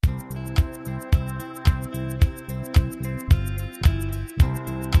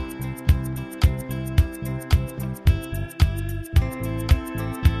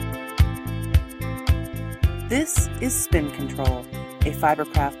This is Spin Control, a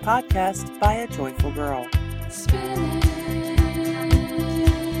Fibercraft podcast by a joyful girl. Spinning,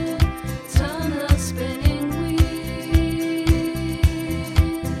 turn the spinning wheel.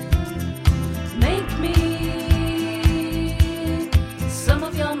 Make me some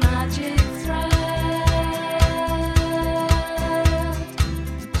of your magic thread.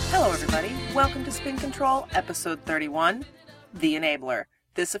 Hello everybody, welcome to Spin Control, episode 31, The Enabler.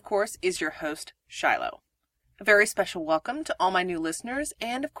 This, of course, is your host, Shiloh. A very special welcome to all my new listeners,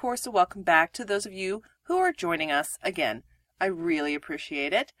 and of course a welcome back to those of you who are joining us again. I really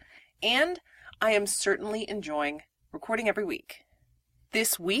appreciate it, and I am certainly enjoying recording every week.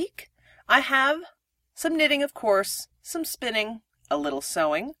 This week, I have some knitting, of course, some spinning, a little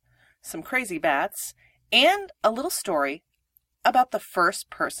sewing, some crazy bats, and a little story about the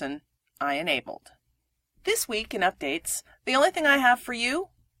first person I enabled. This week in updates, the only thing I have for you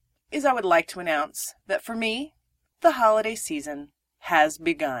is I would like to announce that for me, the holiday season has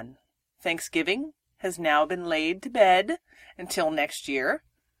begun. Thanksgiving has now been laid to bed until next year.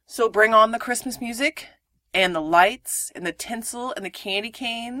 So bring on the Christmas music and the lights and the tinsel and the candy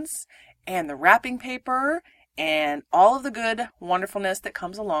canes and the wrapping paper and all of the good wonderfulness that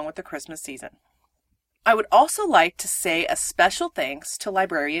comes along with the Christmas season. I would also like to say a special thanks to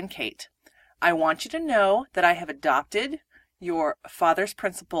Librarian Kate. I want you to know that I have adopted your father's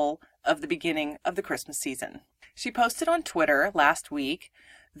principle of the beginning of the Christmas season. She posted on Twitter last week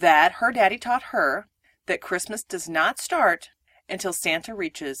that her daddy taught her that Christmas does not start until Santa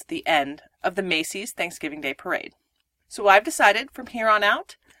reaches the end of the Macy's Thanksgiving Day Parade. So I've decided from here on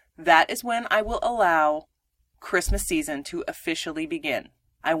out, that is when I will allow Christmas season to officially begin.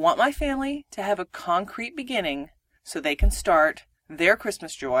 I want my family to have a concrete beginning so they can start their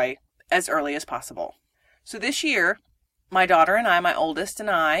Christmas joy as early as possible. So this year, my daughter and I, my oldest and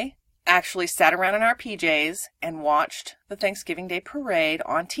I, actually sat around in our PJs and watched the Thanksgiving Day Parade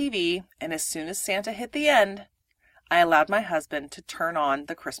on TV, and as soon as Santa hit the end, I allowed my husband to turn on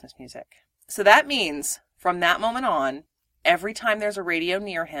the Christmas music. So that means, from that moment on, every time there's a radio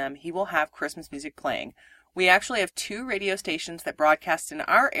near him, he will have Christmas music playing. We actually have 2 radio stations that broadcast in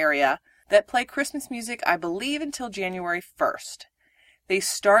our area that play Christmas music, I believe, until January 1st. They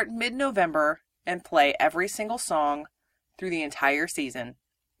start mid-November and play every single song through the entire season,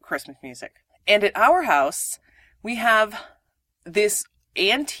 Christmas music. And at our house, we have this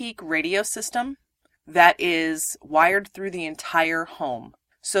antique radio system that is wired through the entire home.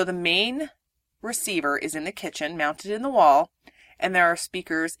 So the main receiver is in the kitchen, mounted in the wall, and there are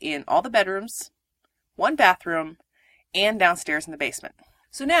speakers in all the bedrooms, 1 bathroom, and downstairs in the basement.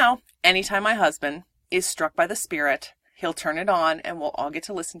 So now, anytime my husband is struck by the spirit, he'll turn it on and we'll all get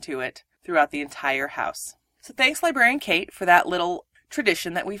to listen to it throughout the entire house. So thanks, Librarian Kate, for that little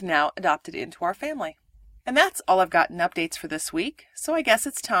tradition that we've now adopted into our family. And that's all I've got in updates for this week, so I guess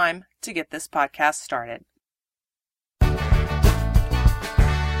it's time to get this podcast started.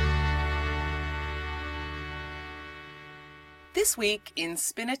 This week in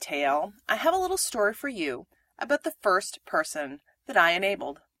Spin a Tale, I have a little story for you about the first person that I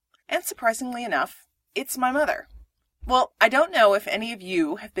enabled. And surprisingly enough, it's my mother. Well, I don't know if any of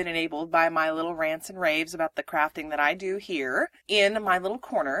you have been enabled by my little rants and raves about the crafting that I do here in my little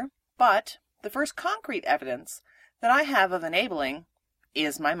corner, but the first concrete evidence that I have of enabling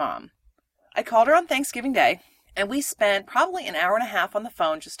is my mom. I called her on Thanksgiving Day, and we spent probably an hour and a half on the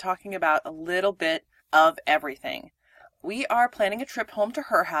phone just talking about a little bit of everything. We are planning a trip home to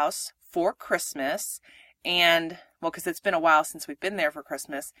her house for Christmas, and, well, because it's been a while since we've been there for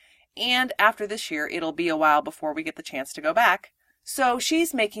Christmas, and after this year, it'll be a while before we get the chance to go back. So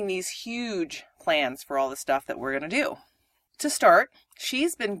she's making these huge plans for all the stuff that we're going to do. To start,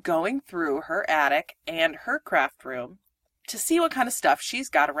 she's been going through her attic and her craft room to see what kind of stuff she's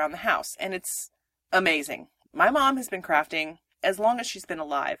got around the house, and it's amazing. My mom has been crafting as long as she's been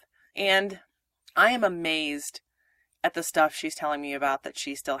alive, and I am amazed at the stuff she's telling me about that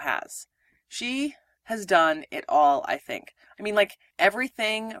she still has. She has done it all, I think. I mean, like,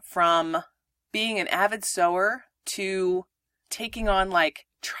 everything from being an avid sewer to taking on, like,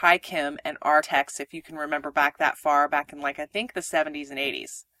 Trikim and Artex, if you can remember back that far, back in, like, I think the 70s and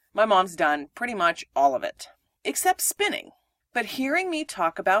 80s. My mom's done pretty much all of it, except spinning. But hearing me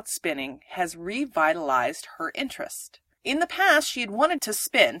talk about spinning has revitalized her interest. In the past, she had wanted to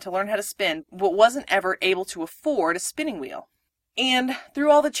spin, to learn how to spin, but wasn't ever able to afford a spinning wheel. And through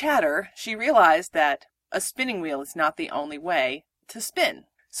all the chatter, she realized that a spinning wheel is not the only way to spin.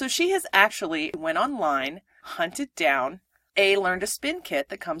 So she has actually went online, hunted down a Learn to Spin kit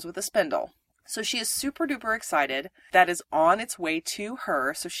that comes with a spindle. So she is super duper excited that is on its way to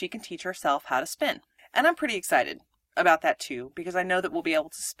her so she can teach herself how to spin. And I'm pretty excited about that too, because I know that we'll be able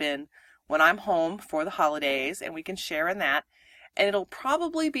to spin when I'm home for the holidays and we can share in that. And it'll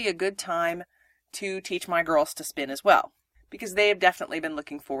probably be a good time to teach my girls to spin as well, because they have definitely been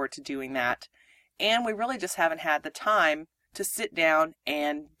looking forward to doing that. And we really just haven't had the time to sit down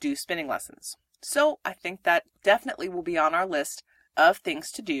and do spinning lessons. So I think that definitely will be on our list of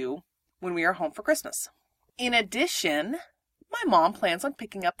things to do when we are home for Christmas. In addition, my mom plans on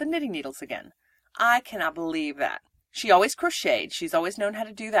picking up the knitting needles again. I cannot believe that. She always crocheted. She's always known how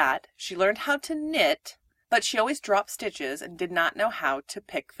to do that. She learned how to knit, but she always dropped stitches and did not know how to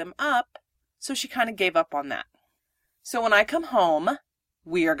pick them up. So she kind of gave up on that. So when I come home,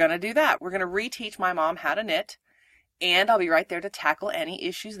 we are going to do that. We're going to reteach my mom how to knit, and I'll be right there to tackle any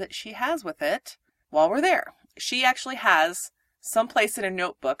issues that she has with it while we're there. She actually has someplace in a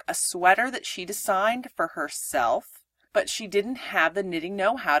notebook a sweater that she designed for herself, but she didn't have the knitting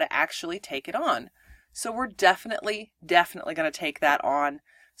know-how to actually take it on. So we're definitely going to take that on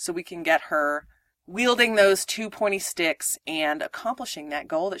so we can get her wielding those two pointy sticks and accomplishing that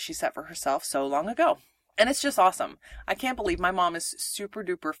goal that she set for herself so long ago. And it's just awesome. I can't believe my mom is super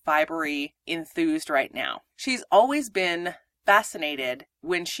duper fibery enthused right now. She's always been fascinated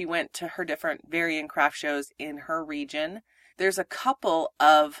when she went to her different varying craft shows in her region. There's a couple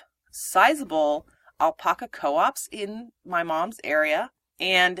of sizable alpaca co-ops in my mom's area,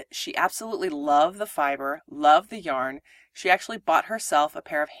 and she absolutely loved the fiber, loved the yarn. She actually bought herself a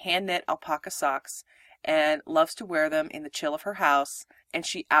pair of hand-knit alpaca socks and loves to wear them in the chill of her house, and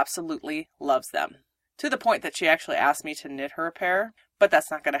she absolutely loves them. To the point that she actually asked me to knit her a pair, but that's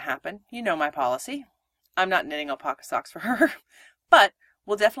not going to happen. You know my policy. I'm not knitting alpaca socks for her, but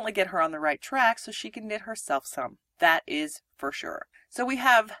we'll definitely get her on the right track so she can knit herself some. That is for sure. So we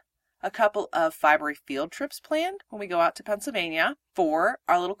have a couple of fibery field trips planned when we go out to Pennsylvania for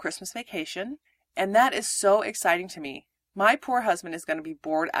our little Christmas vacation, and that is so exciting to me. My poor husband is going to be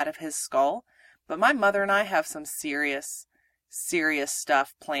bored out of his skull, but my mother and I have some serious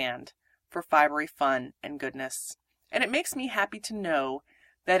stuff planned for fibery fun and goodness. And it makes me happy to know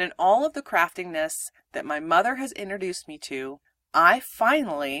that in all of the craftiness that my mother has introduced me to, I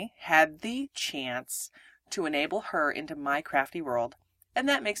finally had the chance to enable her into my crafty world. And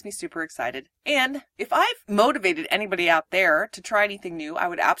that makes me super excited. And if I've motivated anybody out there to try anything new, I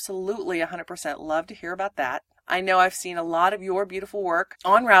would absolutely 100% love to hear about that. I know I've seen a lot of your beautiful work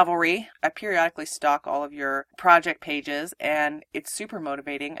on Ravelry. I periodically stalk all of your project pages, and it's super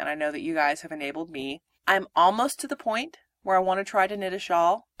motivating, and I know that you guys have enabled me. I'm almost to the point where I want to try to knit a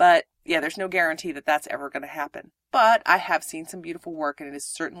shawl, but yeah, there's no guarantee that that's ever going to happen. But I have seen some beautiful work, and it is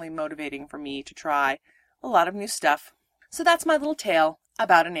certainly motivating for me to try a lot of new stuff. So that's my little tale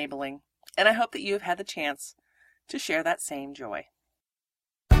about enabling, and I hope that you have had the chance to share that same joy.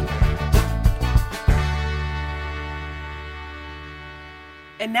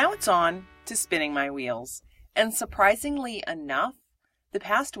 And now it's on to spinning my wheels. And surprisingly enough, the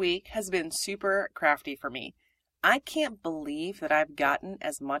past week has been super crafty for me. I can't believe that I've gotten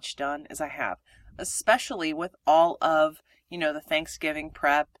as much done as I have, especially with all of, the Thanksgiving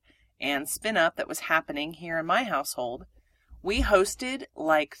prep and spin up that was happening here in my household. We hosted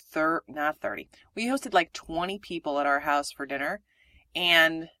like 20 people at our house for dinner,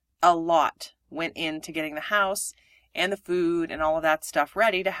 and a lot went into getting the house and the food and all of that stuff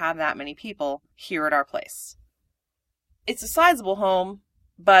ready to have that many people here at our place. It's a sizable home,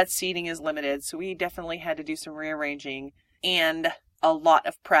 but seating is limited, so we definitely had to do some rearranging and a lot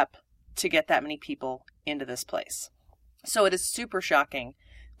of prep to get that many people into this place. So it is super shocking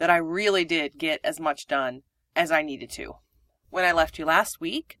that I really did get as much done as I needed to. When I left you last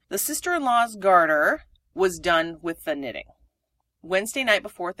week, the sister-in-law's garter was done with the knitting. Wednesday night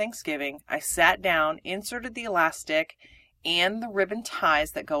before Thanksgiving, I sat down, inserted the elastic and the ribbon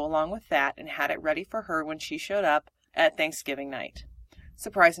ties that go along with that, and had it ready for her when she showed up at Thanksgiving night.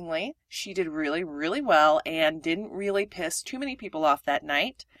 Surprisingly, she did really, really well and didn't really piss too many people off that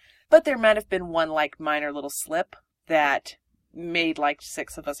night, but there might have been one minor little slip that made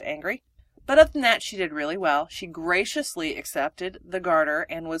 6 of us angry. But other than that, she did really well. She graciously accepted the garter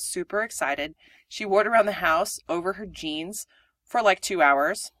and was super excited. She wore it around the house over her jeans for 2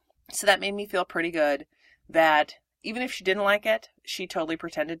 hours. So that made me feel pretty good that even if she didn't like it, she totally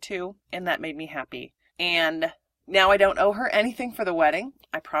pretended to, and that made me happy. And now I don't owe her anything for the wedding.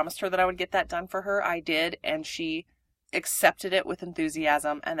 I promised her that I would get that done for her. I did, and she accepted it with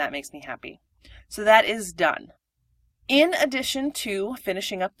enthusiasm, and that makes me happy. So that is done. In addition to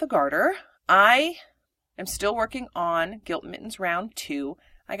finishing up the garter, I am still working on Gilt Mittens Round 2.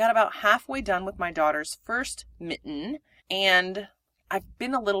 I got about halfway done with my daughter's first mitten, and I've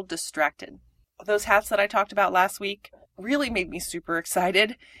been a little distracted. those hats that I talked about last week really made me super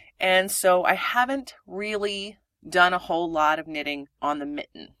excited. And so I haven't really done a whole lot of knitting on the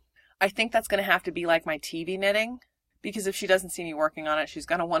mitten. I think that's going to have to be like my TV knitting, because if she doesn't see me working on it, she's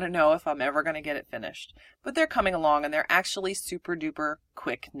going to want to know if I'm ever going to get it finished. But they're coming along, and they're actually super duper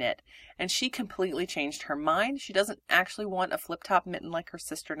quick knit. And she completely changed her mind. She doesn't actually want a flip top mitten like her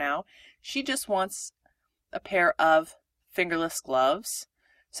sister now. She just wants a pair of fingerless gloves.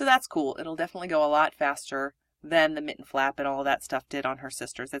 So that's cool. It'll definitely go a lot faster than the mitten flap and all that stuff did on her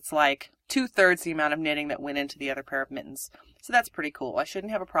sister's. It's like 2/3 the amount of knitting that went into the other pair of mittens. So that's pretty cool. I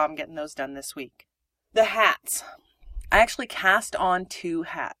shouldn't have a problem getting those done this week. The hats. I actually cast on 2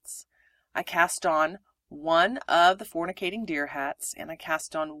 hats. I cast on one of the Fornicating Deer hats, and I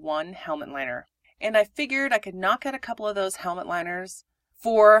cast on 1 helmet liner. And I figured I could knock out a couple of those helmet liners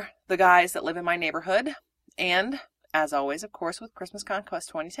for the guys that live in my neighborhood. And, as always, of course, with Christmas Conquest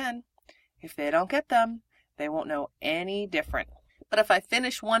 2010, if they don't get them, they won't know any different. But if I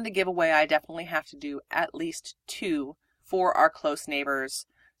finish 1 to give away, I definitely have to do at least 2 for our close neighbors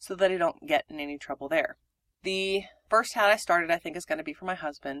so that I don't get in any trouble there. The first hat I started, I think, is going to be for my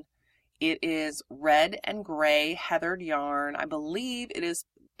husband. It is red and gray heathered yarn. I believe it is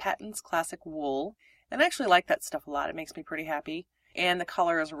Patton's Classic Wool. And I actually like that stuff a lot. It makes me pretty happy. And the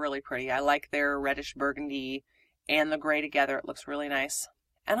color is really pretty. I like their reddish burgundy and the gray together. It looks really nice.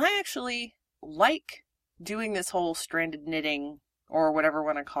 And I actually like doing this whole stranded knitting, or whatever you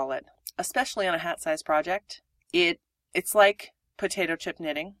want to call it, especially on a hat size project. It's like potato chip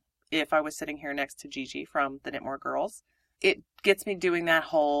knitting. If I was sitting here next to Gigi from the Knitmore Girls, it gets me doing that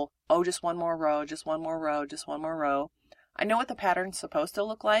whole, oh, just one more row, just one more row, just one more row. I know what the pattern's supposed to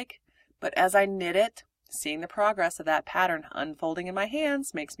look like, but as I knit it, seeing the progress of that pattern unfolding in my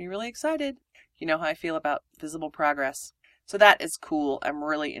hands makes me really excited. You know how I feel about visible progress. So that is cool. I'm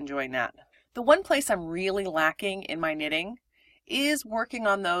really enjoying that. The one place I'm really lacking in my knitting is working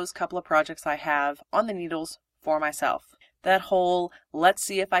on those couple of projects I have on the needles for myself. That whole, let's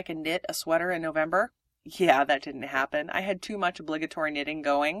see if I can knit a sweater in November. Yeah, that didn't happen. I had too much obligatory knitting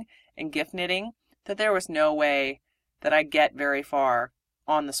going and gift knitting that there was no way that I'd get very far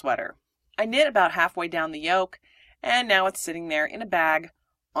on the sweater. I knit about halfway down the yoke, and now it's sitting there in a bag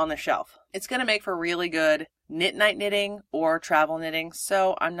on the shelf. It's going to make for really good knit night knitting or travel knitting,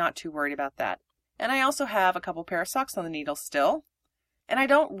 so I'm not too worried about that. And I also have a couple pair of socks on the needle still, and I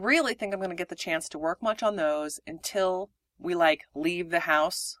don't really think I'm going to get the chance to work much on those until we leave the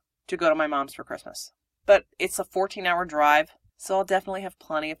house to go to my mom's for Christmas. But it's a 14-hour drive, so I'll definitely have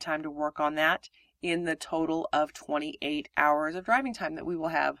plenty of time to work on that in the total of 28 hours of driving time that we will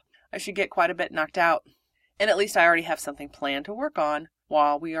have. I should get quite a bit knocked out, and at least I already have something planned to work on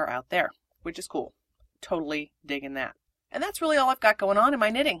while we are out there, which is cool. Totally digging that. And that's really all I've got going on in my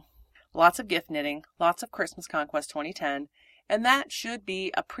knitting. Lots of gift knitting, lots of Christmas Conquest 2010, and that should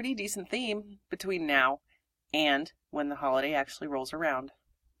be a pretty decent theme between now and when the holiday actually rolls around.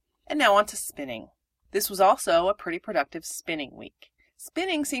 And now on to spinning. This was also a pretty productive spinning week.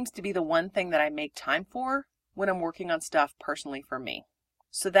 Spinning seems to be the one thing that I make time for when I'm working on stuff personally for me.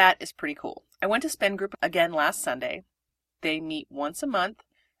 So that is pretty cool. I went to Spin Group again last Sunday. They meet once a month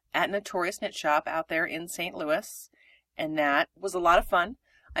at Notorious Knit Shop out there in St. Louis, and that was a lot of fun.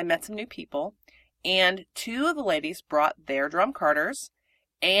 I met some new people, and 2 of the ladies brought their drum carders,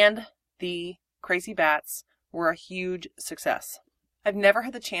 and the Crazy Bats were a huge success. I've never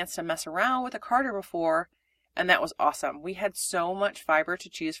had the chance to mess around with a carder before, and that was awesome. We had so much fiber to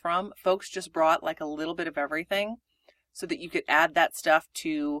choose from. Folks just brought a little bit of everything so that you could add that stuff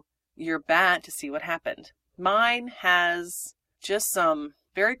to your bat to see what happened. Mine has just some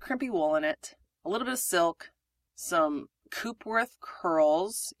very crimpy wool in it, a little bit of silk, some Coopworth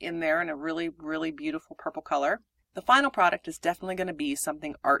curls in there in a really, really beautiful purple color. The final product is definitely going to be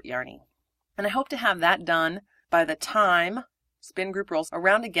something art yarny. And I hope to have that done by the time Spin Group rolls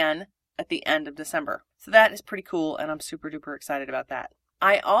around again at the end of December. So that is pretty cool, and I'm super duper excited about that.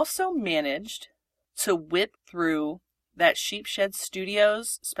 I also managed to whip through that Sheepshed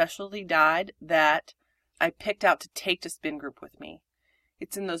Studios specialty dyed that I picked out to take to Spin Group with me.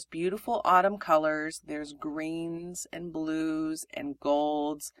 It's in those beautiful autumn colors. There's greens and blues and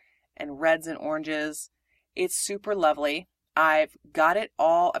golds and reds and oranges. It's super lovely. I've got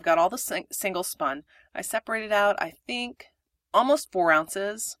all the singles spun. I separated out, I think, almost 4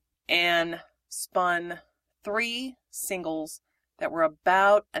 ounces and spun 3 singles that were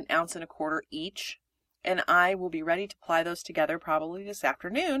about 1.25 ounces each. And I will be ready to ply those together probably this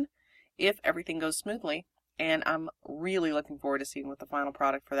afternoon if everything goes smoothly. And I'm really looking forward to seeing what the final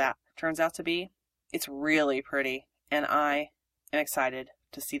product for that turns out to be. It's really pretty, and I am excited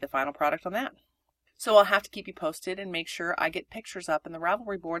to see the final product on that. So I'll have to keep you posted and make sure I get pictures up in the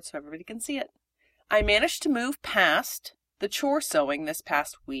Ravelry board so everybody can see it. I managed to move past the chore sewing this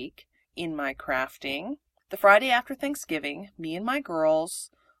past week in my crafting. The Friday after Thanksgiving, me and my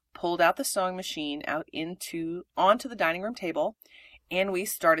girls pulled out the sewing machine out onto the dining room table, and we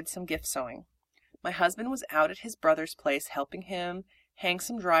started some gift sewing. My husband was out at his brother's place helping him hang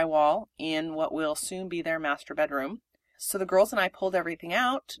some drywall in what will soon be their master bedroom. So the girls and I pulled everything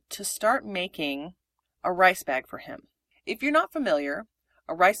out to start making a rice bag for him. If you're not familiar,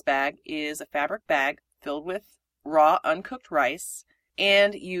 a rice bag is a fabric bag filled with raw, uncooked rice,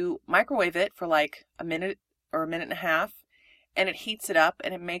 and you microwave it for like a minute or a minute and a half, and it heats it up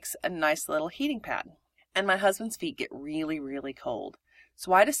and it makes a nice little heating pad. And my husband's feet get really, really cold.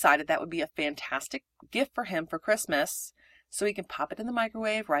 So I decided that would be a fantastic gift for him for Christmas, so he can pop it in the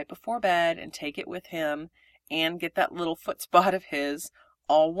microwave right before bed and take it with him and get that little foot spot of his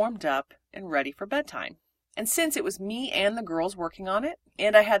all warmed up and ready for bedtime. And since it was me and the girls working on it,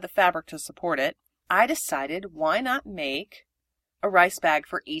 and I had the fabric to support it, I decided why not make a rice bag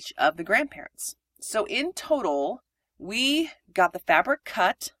for each of the grandparents. So in total, we got the fabric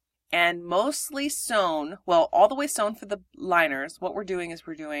cut and mostly sewn, well, all the way sewn for the liners. What we're doing is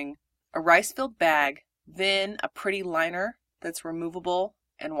we're doing a rice-filled bag, then a pretty liner that's removable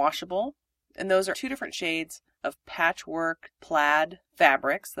and washable. And those are 2 different shades of patchwork plaid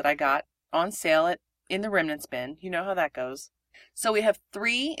fabrics that I got on sale in the remnants bin. You know how that goes. So we have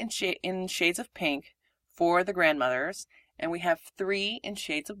 3 in shades of pink for the grandmothers, and we have 3 in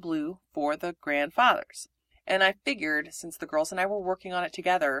shades of blue for the grandfathers. And I figured, since the girls and I were working on it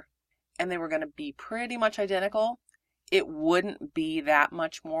together, and they were going to be pretty much identical, it wouldn't be that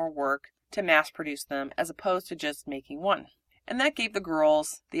much more work to mass produce them as opposed to just making one. And that gave the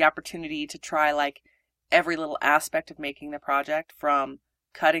girls the opportunity to try like every little aspect of making the project, from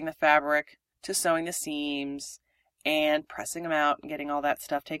cutting the fabric to sewing the seams and pressing them out and getting all that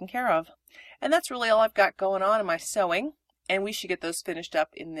stuff taken care of. And that's really all I've got going on in my sewing, and we should get those finished up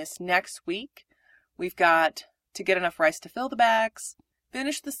in this next week. We've got to get enough rice to fill the bags,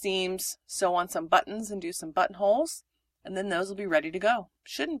 finish the seams, sew on some buttons and do some buttonholes, and then those will be ready to go.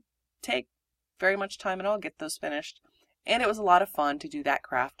 Shouldn't take very much time at all to get those finished. And it was a lot of fun to do that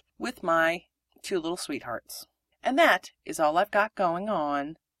craft with my 2 little sweethearts. And that is all I've got going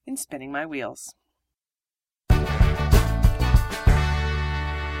on in spinning my wheels.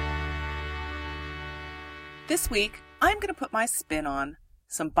 This week, I'm going to put my spin on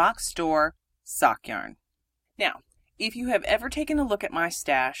some box store sock yarn. Now, if you have ever taken a look at my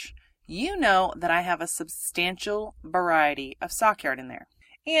stash, you know that I have a substantial variety of sock yarn in there.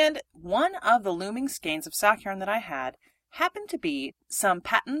 And one of the looming skeins of sock yarn that I had happened to be some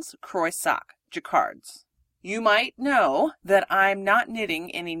Patons Croy sock jacquards. You might know that I'm not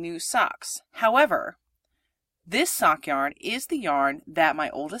knitting any new socks. However, this sock yarn is the yarn that my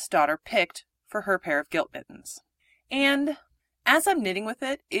oldest daughter picked for her pair of gilt mittens. And as I'm knitting with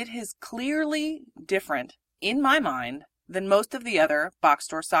it, it is clearly different in my mind than most of the other box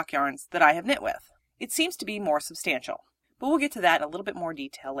store sock yarns that I have knit with. It seems to be more substantial, but we'll get to that in a little bit more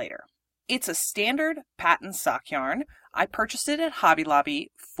detail later. It's a standard Patons sock yarn. I purchased it at Hobby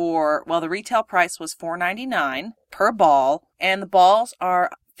Lobby for, well, the retail price was $4.99 per ball, and the balls are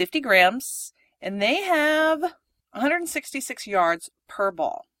 50 grams, and they have 166 yards per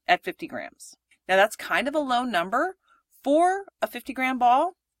ball at 50 grams. Now that's kind of a low number for a 50-gram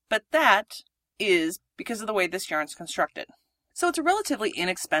ball, but that is because of the way this yarn is constructed. So it's a relatively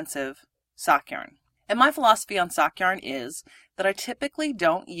inexpensive sock yarn. And my philosophy on sock yarn is that I typically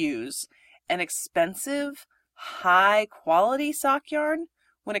don't use an expensive, high-quality sock yarn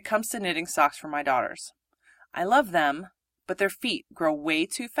when it comes to knitting socks for my daughters. I love them, but their feet grow way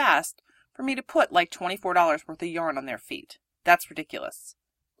too fast for me to put like $24 worth of yarn on their feet. That's ridiculous.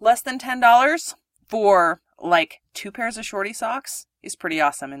 Less than $10 for like 2 pairs of shorty socks is pretty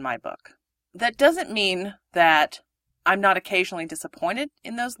awesome in my book. That doesn't mean that I'm not occasionally disappointed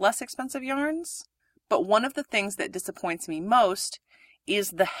in those less expensive yarns, but one of the things that disappoints me most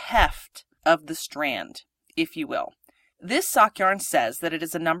is the heft of the strand, if you will. This sock yarn says that it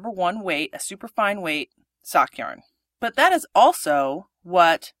is a number 1 weight, a superfine weight sock yarn. But that is also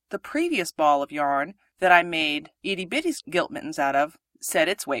what the previous ball of yarn that I made Itty Bitty's gilt mittens out of said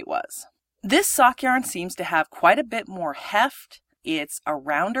its weight was. This sock yarn seems to have quite a bit more heft. It's a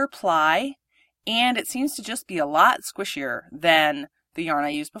rounder ply, and it seems to just be a lot squishier than the yarn I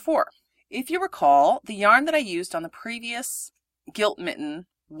used before. If you recall, the yarn that I used on the previous gilt mitten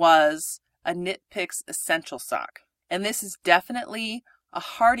was a Knit Picks Essential sock, and this is definitely a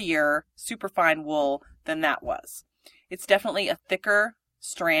hardier superfine wool than that was. It's definitely a thicker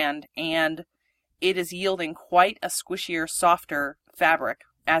strand, and it is yielding quite a squishier, softer fabric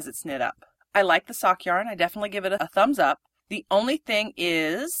as it's knit up. I like the sock yarn. I definitely give it a thumbs up. The only thing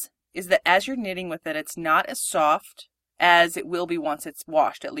is that as you're knitting with it, it's not as soft as it will be once it's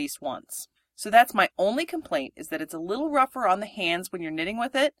washed at least once. So that's my only complaint, is that it's a little rougher on the hands when you're knitting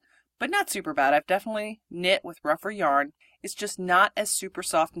with it, but not super bad. I've definitely knit with rougher yarn. It's just not as super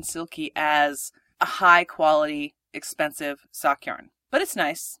soft and silky as a high quality, expensive sock yarn. But it's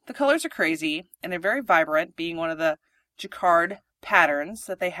nice. The colors are crazy, and they're very vibrant, being one of the jacquard patterns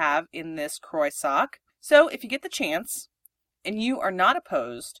that they have in this Croy sock. So if you get the chance, and you are not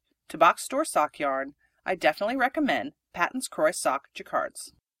opposed to box store sock yarn, I definitely recommend Patton's Croy Sock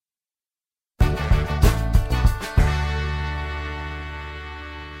Jacquards.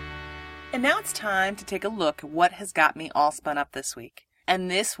 And now it's time to take a look at what has got me all spun up this week.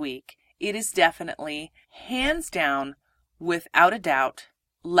 And this week, it is definitely, hands down, without a doubt,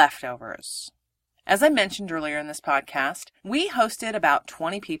 leftovers. As I mentioned earlier in this podcast, we hosted about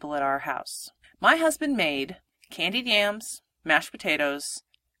 20 people at our house. My husband made candied yams, mashed potatoes,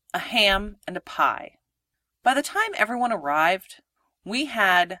 a ham, and a pie. By the time everyone arrived, we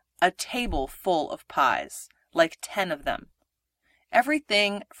had a table full of pies, like 10 of them.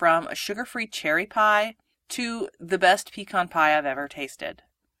 Everything from a sugar-free cherry pie to the best pecan pie I've ever tasted.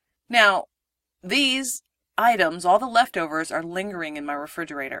 Now, these items, all the leftovers, are lingering in my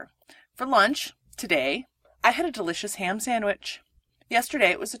refrigerator. For lunch, today, I had a delicious ham sandwich. Yesterday,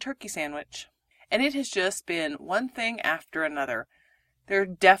 it was a turkey sandwich. And it has just been one thing after another. There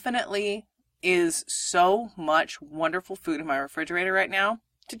definitely is so much wonderful food in my refrigerator right now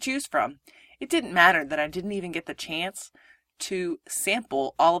to choose from. It didn't matter that I didn't even get the chance to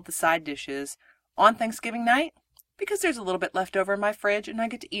sample all of the side dishes on Thanksgiving night, because there's a little bit left over in my fridge and I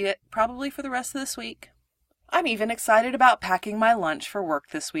get to eat it probably for the rest of this week. I'm even excited about packing my lunch for work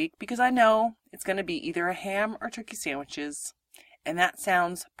this week, because I know it's going to be either a ham or turkey sandwiches, and that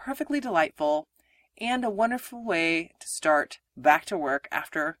sounds perfectly delightful and a wonderful way to start back to work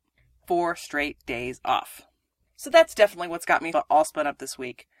after 4 straight days off. So that's definitely what's got me all spun up this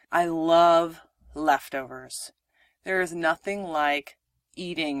week. I love leftovers. There is nothing like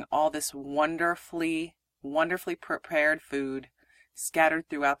eating all this wonderfully prepared food scattered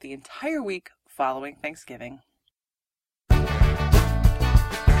throughout the entire week following Thanksgiving.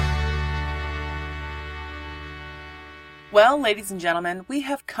 Well, ladies and gentlemen, we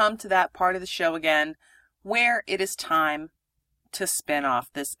have come to that part of the show again where it is time to spin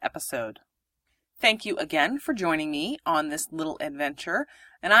off this episode. Thank you again for joining me on this little adventure,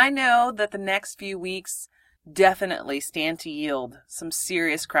 and I know that the next few weeks definitely stand to yield some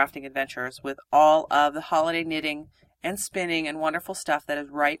serious crafting adventures with all of the holiday knitting and spinning and wonderful stuff that is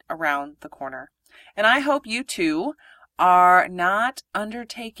right around the corner. And I hope you too are not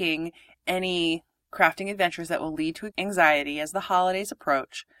undertaking any crafting adventures that will lead to anxiety as the holidays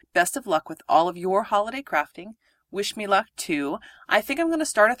approach. Best of luck with all of your holiday crafting. Wish me luck too. I think I'm going to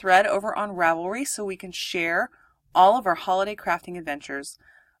start a thread over on Ravelry so we can share all of our holiday crafting adventures.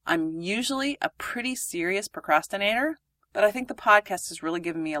 I'm usually a pretty serious procrastinator, but I think the podcast has really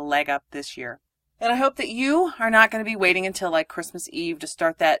given me a leg up this year. And I hope that you are not going to be waiting until like Christmas Eve to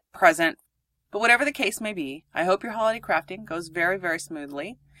start that present. But whatever the case may be, I hope your holiday crafting goes very, very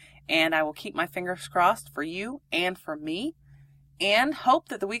smoothly. And I will keep my fingers crossed for you and for me, and hope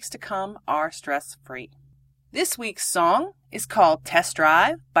that the weeks to come are stress-free. This week's song is called Test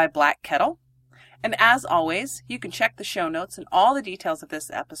Drive by Black Kettle. And as always, you can check the show notes and all the details of this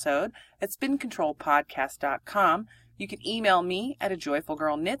episode at spincontrolpodcast.com. You can email me at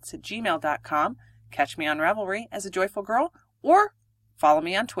ajoyfulgirlknits@gmail.com, catch me on Ravelry as a Joyful Girl, or follow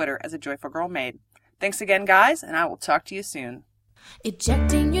me on Twitter as a Joyful Girl Maid. Thanks again, guys, and I will talk to you soon.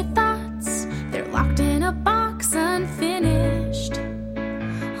 Ejecting your thoughts, they're locked in a box unfinished.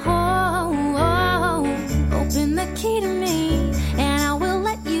 Oh, open the key to me, and I will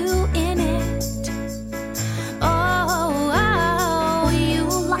let you in it. Oh, you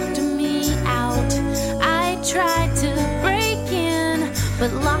locked me out. I tried to break in,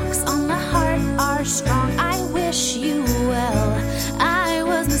 but locks on the heart are strong. I wish you well. I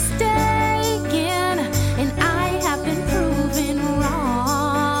was mistaken, and I have been proven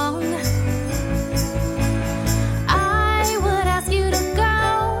wrong. I would ask you to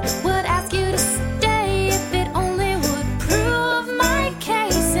go, would ask you to stay if it only would prove my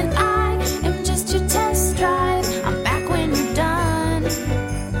case. And I am just your test drive. I'm back when you're done.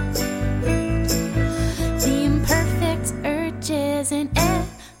 The imperfect urges in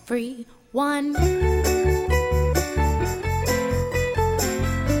everyone.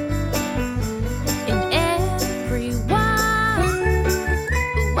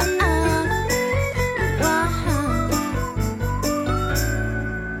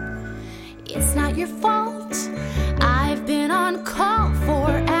 your fault. I've been on call for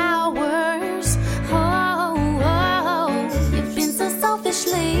hours. Oh, you've been so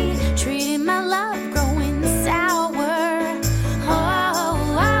selfishly treating my love growing sour.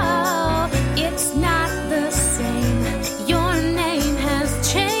 Oh, it's not the same. Your name has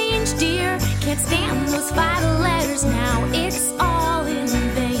changed, dear. Can't stand those 5 letters now. It's all in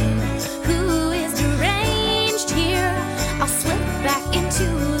vain. Who is deranged here? I'll slip back into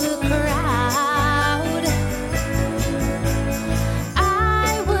the crowd.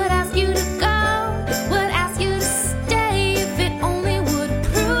 I would ask you to go, would ask you to stay if it only would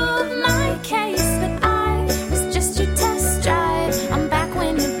prove my case. But I was just your test drive. I'm back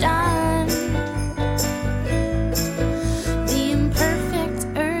when you're done. The imperfect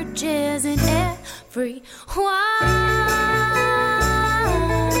urges in everyone.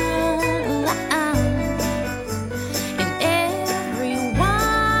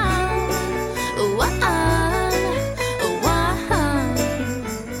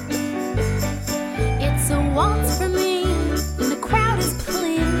 It's a waltz for me when the crowd is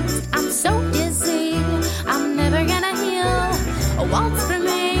pleased. I'm so dizzy, I'm never gonna heal. A waltz for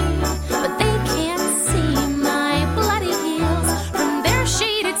me, but they can't see my bloody heels from their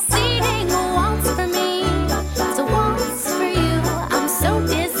shaded seating. A waltz for me, it's a waltz for you. I'm so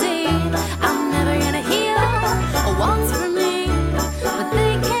dizzy, I'm never gonna heal. A waltz for me, but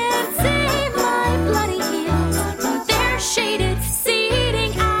they can't see my bloody heels from their shaded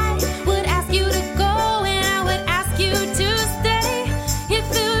seating. I would ask you to go and I would ask you to stay if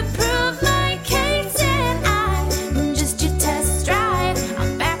it would prove my case. And I'm just your test drive.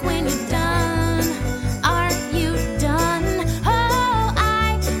 I'm back when you're done. Are you done? Oh,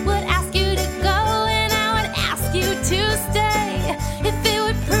 I would ask you to go and I would ask you to stay if it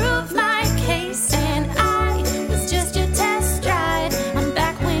would prove my case. And I was just your test drive. I'm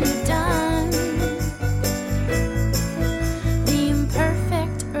back when you're done. The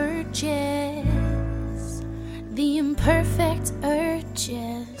imperfect urges. The imperfect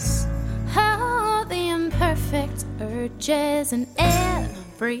urges. Oh, the imperfect urges in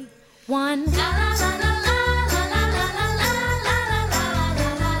everyone. La, la, la, la.